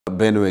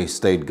Benue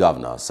State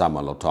Governor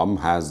Samuel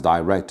Ortom has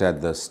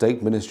directed the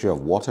State Ministry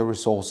of Water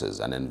Resources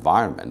and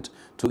Environment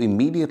to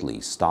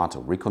immediately start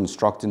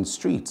reconstructing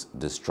streets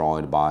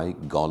destroyed by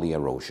gully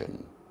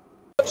erosion.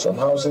 Some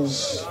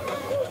houses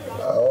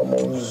are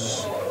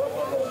almost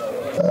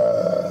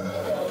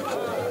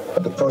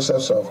at the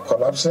process of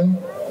collapsing.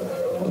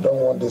 We don't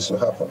want this to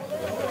happen.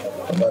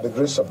 And by the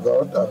grace of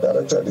God, I've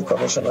directed the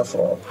Commissioner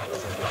for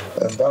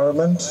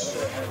Environment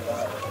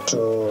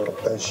to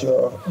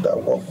ensure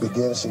that work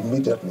begins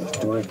immediately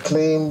to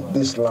reclaim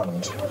this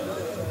land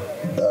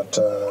that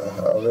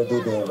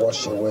already been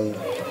washed away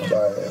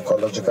by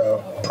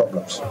ecological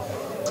problems.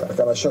 I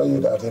can assure you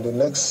that in the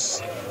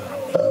next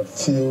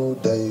few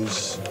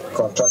days,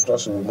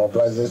 contractors will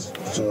mobilize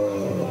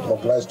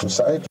to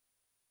site.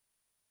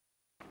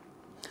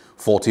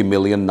 40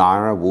 million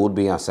naira would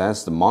be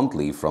assessed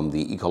monthly from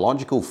the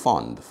Ecological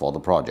Fund for the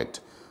project.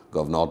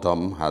 Governor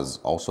Ortom has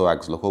also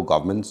asked local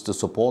governments to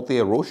support the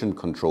erosion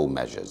control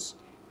measures.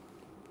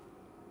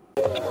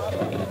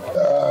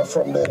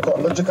 From the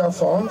ecological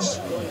funds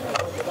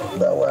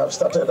that we have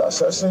started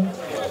assessing,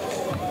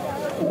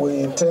 we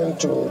intend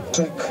to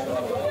take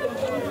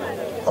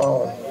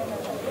on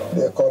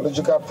the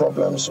ecological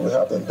problems we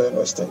have in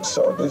Benue State.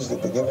 So this is the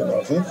beginning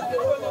of it.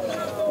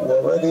 We've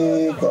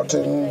already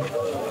gotten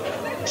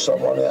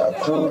some money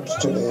accrued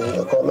to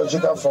the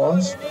ecological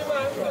funds,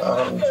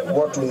 and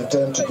what we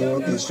intend to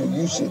do is to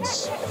use it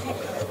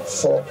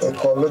for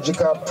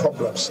ecological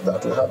problems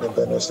that we have in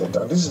Benue State,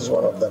 and this is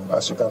one of them,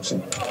 as you can see.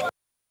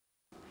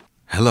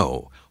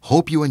 Hello,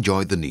 hope you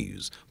enjoyed the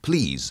news.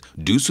 Please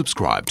do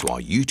subscribe to our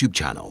YouTube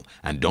channel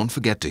and don't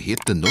forget to hit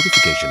the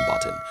notification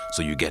button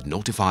so you get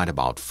notified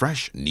about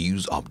fresh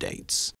news updates.